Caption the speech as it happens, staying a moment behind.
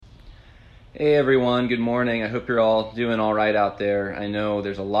Hey everyone, good morning. I hope you're all doing all right out there. I know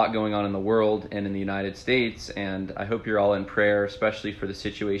there's a lot going on in the world and in the United States, and I hope you're all in prayer, especially for the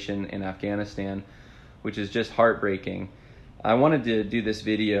situation in Afghanistan, which is just heartbreaking. I wanted to do this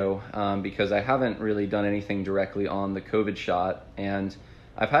video because I haven't really done anything directly on the COVID shot, and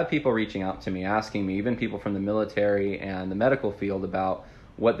I've had people reaching out to me, asking me, even people from the military and the medical field, about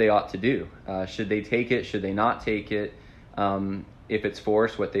what they ought to do. Should they take it? Should they not take it? If it's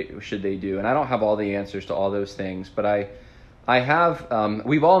forced, what should they do? And I don't have all the answers to all those things, but I have.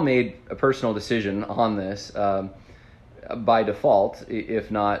 We've all made a personal decision on this by default, if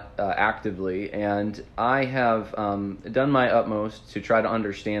not actively, and I have done my utmost to try to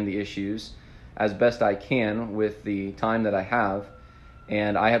understand the issues as best I can with the time that I have,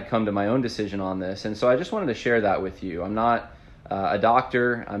 and I have come to my own decision on this. And so I just wanted to share that with you. I'm not a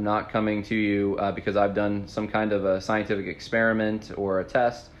doctor. I'm not coming to you because I've done some kind of a scientific experiment or a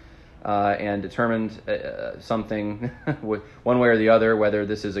test and determined something one way or the other, whether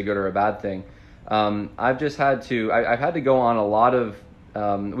this is a good or a bad thing. I've had to go on a lot of,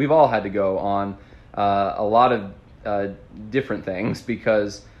 we've all had to go on a lot of different things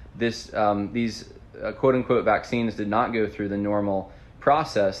because these quote unquote vaccines did not go through the normal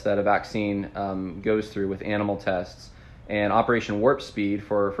process that a vaccine goes through with animal tests. And Operation Warp Speed,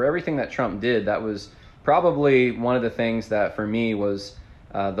 for everything that Trump did, that was probably one of the things that for me was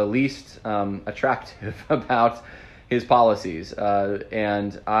the least attractive about his policies.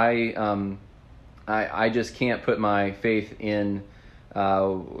 And I just can't put my faith in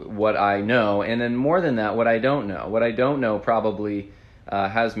what I know. And then more than that, what I don't know. What I don't know probably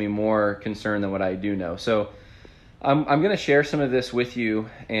has me more concerned than what I do know. So I'm going to share some of this with you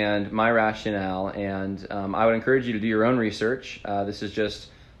and my rationale, and I would encourage you to do your own research. This is just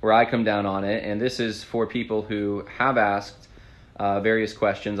where I come down on it, and this is for people who have asked various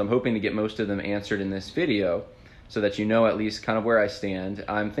questions. I'm hoping to get most of them answered in this video so that you know at least kind of where I stand.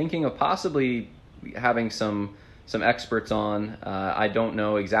 I'm thinking of possibly having some experts on. I don't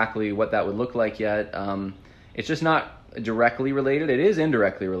know exactly what that would look like yet. It's just not directly related. It is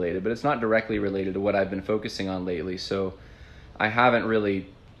indirectly related, but it's not directly related to what I've been focusing on lately. So I haven't really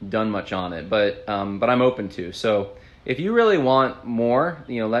done much on it, but I'm open to. So if you really want more,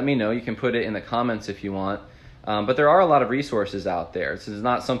 let me know. You can put it in the comments if you want. But there are a lot of resources out there. This is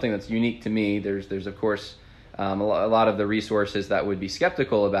not something that's unique to me. There's of course a lot of the resources that would be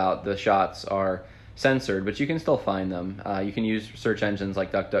skeptical about the shots are censored, but you can still find them. You can use search engines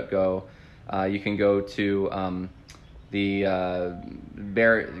like DuckDuckGo. You can go to the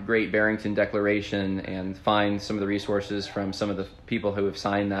Great Barrington Declaration and find some of the resources from some of the people who have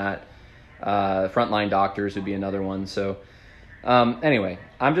signed that. Frontline doctors would be another one. So anyway,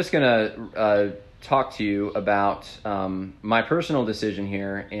 I'm just going to talk to you about my personal decision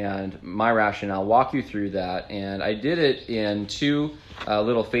here and my rationale, walk you through that. And I did it in two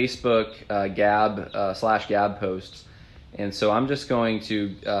little Facebook Gab posts. And so I'm just going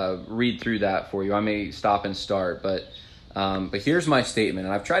to read through that for you. I may stop and start, but here's my statement,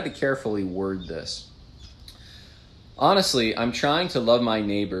 and I've tried to carefully word this. Honestly, I'm trying to love my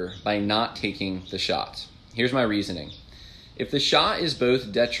neighbor by not taking the shot. Here's my reasoning. If the shot is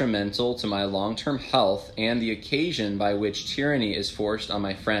both detrimental to my long-term health and the occasion by which tyranny is forced on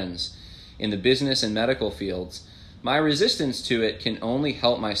my friends in the business and medical fields, my resistance to it can only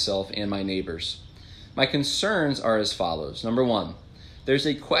help myself and my neighbors. My concerns are as follows. Number one, there's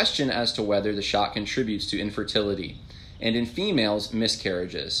a question as to whether the shot contributes to infertility, and in females,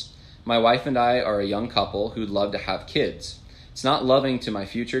 miscarriages. My wife and I are a young couple who'd love to have kids. It's not loving to my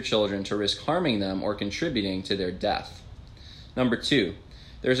future children to risk harming them or contributing to their death. Number two,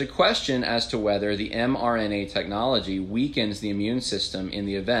 there's a question as to whether the mRNA technology weakens the immune system in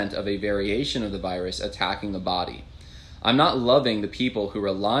the event of a variation of the virus attacking the body. I'm not loving the people who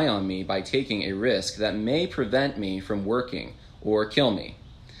rely on me by taking a risk that may prevent me from working or kill me.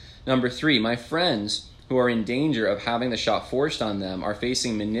 Number three, my friends who are in danger of having the shot forced on them are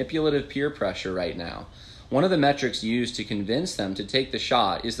facing manipulative peer pressure right now. One of the metrics used to convince them to take the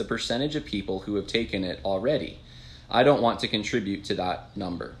shot is the percentage of people who have taken it already. I don't want to contribute to that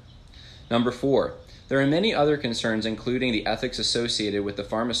number. Number four, there are many other concerns, including the ethics associated with the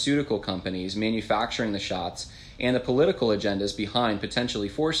pharmaceutical companies manufacturing the shots and the political agendas behind potentially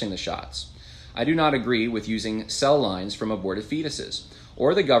forcing the shots. I do not agree with using cell lines from aborted fetuses,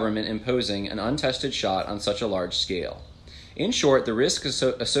 or the government imposing an untested shot on such a large scale. In short, the risks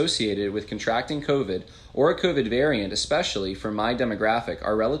associated with contracting COVID or a COVID variant, especially for my demographic,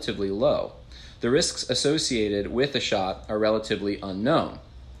 are relatively low. The risks associated with the shot are relatively unknown.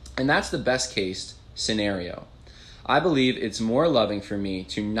 And that's the best case scenario. I believe it's more loving for me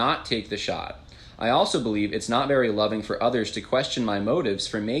to not take the shot. I also believe it's not very loving for others to question my motives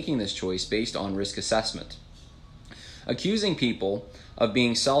for making this choice based on risk assessment. Accusing people of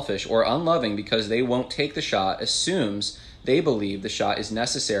being selfish or unloving because they won't take the shot assumes they believe the shot is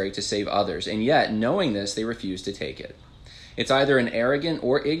necessary to save others, and yet, knowing this, they refuse to take it. It's either an arrogant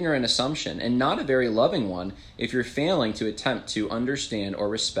or ignorant assumption, and not a very loving one if you're failing to attempt to understand or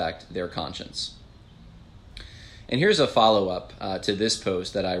respect their conscience. And here's a follow-up to this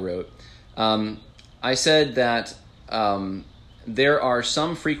post that I wrote. I said that there are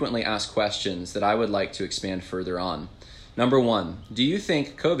some frequently asked questions that I would like to expand further on. Number 1, do you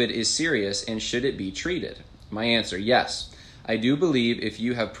think COVID is serious and should it be treated? My answer, yes. I do believe if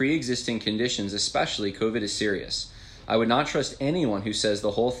you have pre-existing conditions, especially, COVID is serious. I would not trust anyone who says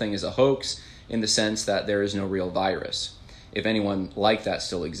the whole thing is a hoax in the sense that there is no real virus, if anyone like that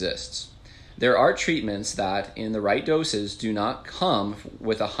still exists. There are treatments that, in the right doses, do not come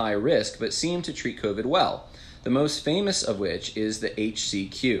with a high risk but seem to treat COVID well, the most famous of which is the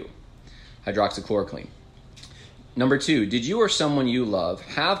HCQ, hydroxychloroquine. Number 2, did you or someone you love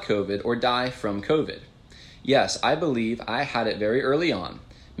have COVID or die from COVID? Yes, I believe I had it very early on.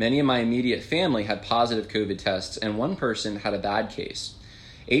 Many in my immediate family had positive COVID tests, and one person had a bad case.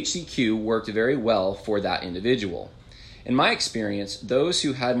 HCQ worked very well for that individual. In my experience, those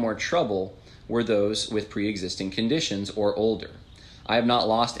who had more trouble were those with pre-existing conditions or older. I have not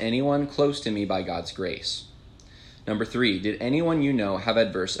lost anyone close to me by God's grace. Number 3, did anyone you know have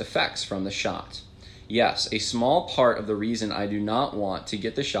adverse effects from the shot? Yes, a small part of the reason I do not want to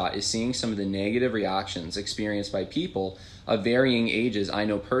get the shot is seeing some of the negative reactions experienced by people of varying ages I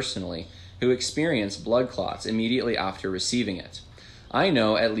know personally who experience blood clots immediately after receiving it. I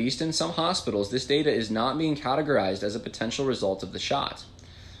know, at least in some hospitals, this data is not being categorized as a potential result of the shot.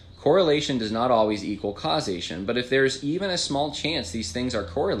 Correlation does not always equal causation, but if there is even a small chance these things are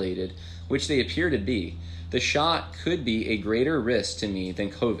correlated, which they appear to be, the shot could be a greater risk to me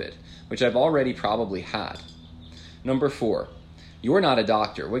than COVID, which I've already probably had. Number 4, you're not a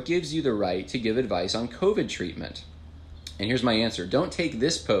doctor. What gives you the right to give advice on COVID treatment? And here's my answer. Don't take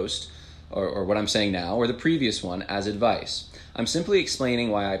this post, or what I'm saying now, or the previous one as advice. I'm simply explaining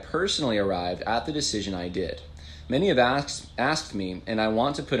why I personally arrived at the decision I did. Many have asked me, and I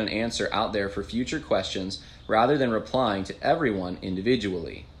want to put an answer out there for future questions rather than replying to everyone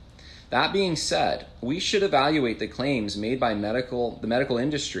individually. That being said, we should evaluate the claims made by the medical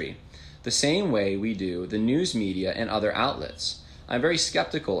industry the same way we do the news media and other outlets. I'm very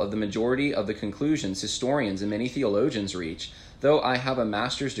skeptical of the majority of the conclusions historians and many theologians reach, though I have a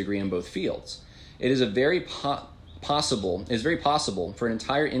master's degree in both fields. It is very possible for an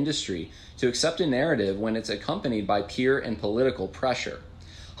entire industry to accept a narrative when it's accompanied by peer and political pressure.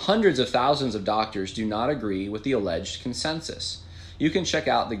 Hundreds of thousands of doctors do not agree with the alleged consensus. You can check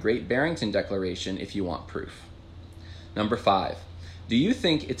out the Great Barrington Declaration if you want proof. Number 5, do you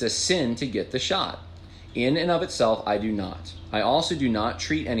think it's a sin to get the shot? In and of itself, I do not. I also do not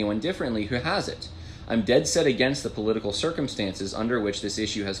treat anyone differently who has it. I'm dead set against the political circumstances under which this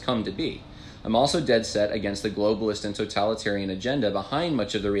issue has come to be. I'm also dead set against the globalist and totalitarian agenda behind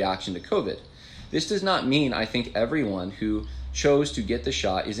much of the reaction to COVID. This does not mean I think everyone who chose to get the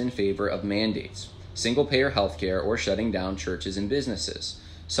shot is in favor of mandates, single-payer healthcare, or shutting down churches and businesses.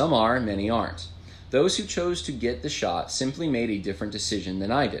 Some are, many aren't. Those who chose to get the shot simply made a different decision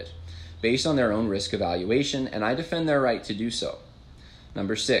than I did, based on their own risk evaluation, and I defend their right to do so.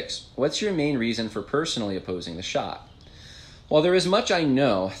 Number 6, what's your main reason for personally opposing the shot? While there is much I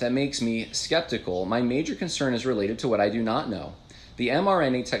know that makes me skeptical, my major concern is related to what I do not know. The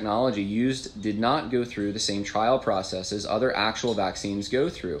mRNA technology used did not go through the same trial process as other actual vaccines go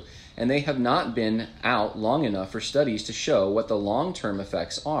through, and they have not been out long enough for studies to show what the long-term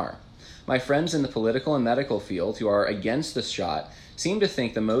effects are. My friends in the political and medical field who are against the shot seem to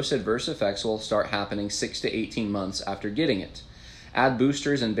think the most adverse effects will start happening 6 to 18 months after getting it. Add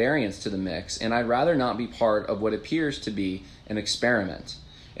boosters and variants to the mix, and I'd rather not be part of what appears to be an experiment.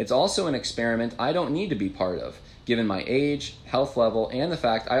 It's also an experiment I don't need to be part of, given my age, health level, and the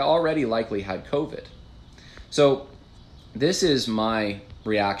fact I already likely had COVID. So this is my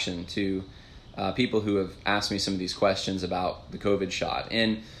reaction to people who have asked me some of these questions about the COVID shot.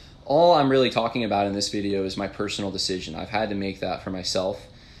 And all I'm really talking about in this video is my personal decision. I've had to make that for myself.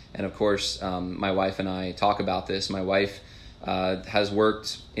 And of course, my wife and I talk about this. My wife has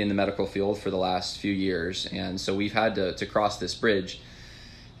worked in the medical field for the last few years, and so we've had to cross this bridge.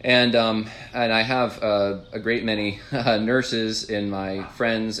 And I have a great many nurses in my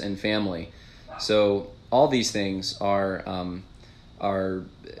friends and family. So all these things are are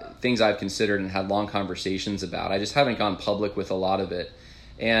things I've considered and had long conversations about. I just haven't gone public with a lot of it.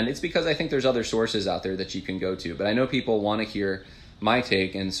 And it's because I think there's other sources out there that you can go to. But I know people want to hear my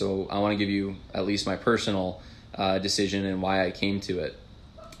take, and so I want to give you at least my personal decision and why I came to it.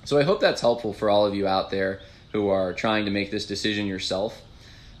 So I hope that's helpful for all of you out there who are trying to make this decision yourself.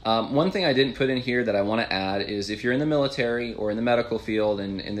 One thing I didn't put in here that I want to add is if you're in the military or in the medical field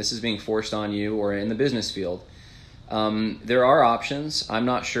and this is being forced on you, or in the business field, there are options. I'm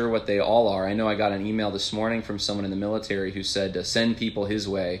not sure what they all are. I know I got an email this morning from someone in the military who said to send people his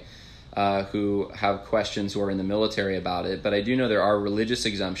way who have questions who are in the military about it. But I do know there are religious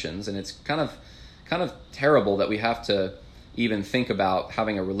exemptions, and it's kind of terrible that we have to even think about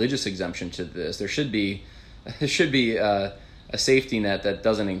having a religious exemption to this. There should be a safety net that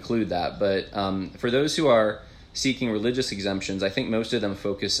doesn't include that. But for those who are seeking religious exemptions, I think most of them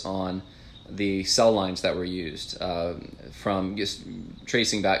focus on the cell lines that were used, from just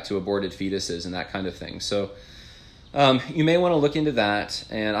tracing back to aborted fetuses and that kind of thing. So you may want to look into that,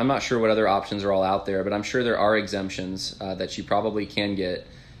 and I'm not sure what other options are all out there, but I'm sure there are exemptions that you probably can get,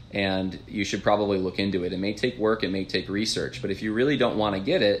 and you should probably look into it. It may take work, it may take research, but if you really don't want to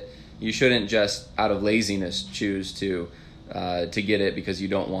get it, you shouldn't just out of laziness choose to get it because you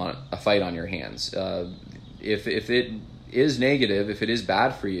don't want a fight on your hands. If it is negative, if it is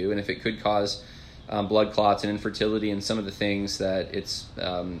bad for you, and if it could cause blood clots and infertility and some of the things that it's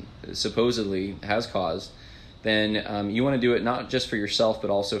supposedly has caused, then you want to do it not just for yourself but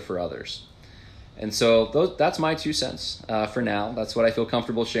also for others. And so that's my 2 cents for now. That's what I feel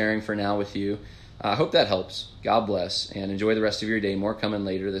comfortable sharing for now with you. I hope that helps. God bless, and enjoy the rest of your day. More coming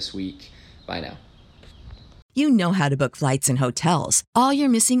later this week. Bye now. You know how to book flights and hotels. All you're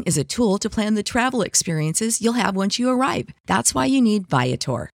missing is a tool to plan the travel experiences you'll have once you arrive. That's why you need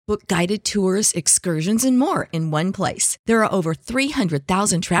Viator. Book guided tours, excursions, and more in one place. There are over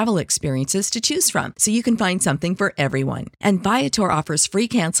 300,000 travel experiences to choose from, so you can find something for everyone. And Viator offers free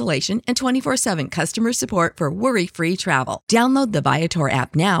cancellation and 24/7 customer support for worry-free travel. Download the Viator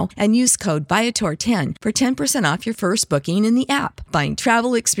app now and use code Viator10 for 10% off your first booking in the app. Find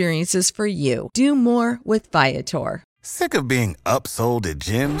travel experiences for you. Do more with Viator. Sick of being upsold at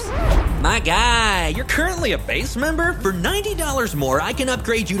gyms? My guy, you're currently a base member? For $90 more, I can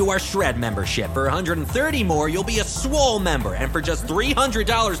upgrade you to our Shred membership. For $130 more, you'll be a Swole member. And for just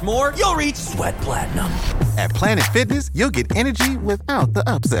 $300 more, you'll reach Sweat Platinum. At Planet Fitness, you'll get energy without the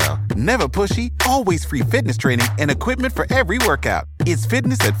upsell. Never pushy, always free fitness training and equipment for every workout. It's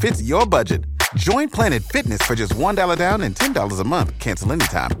fitness that fits your budget. Join Planet Fitness for just $1 down and $10 a month. Cancel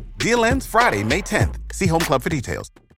anytime. Deal ends Friday, May 10th. See Home Club for details.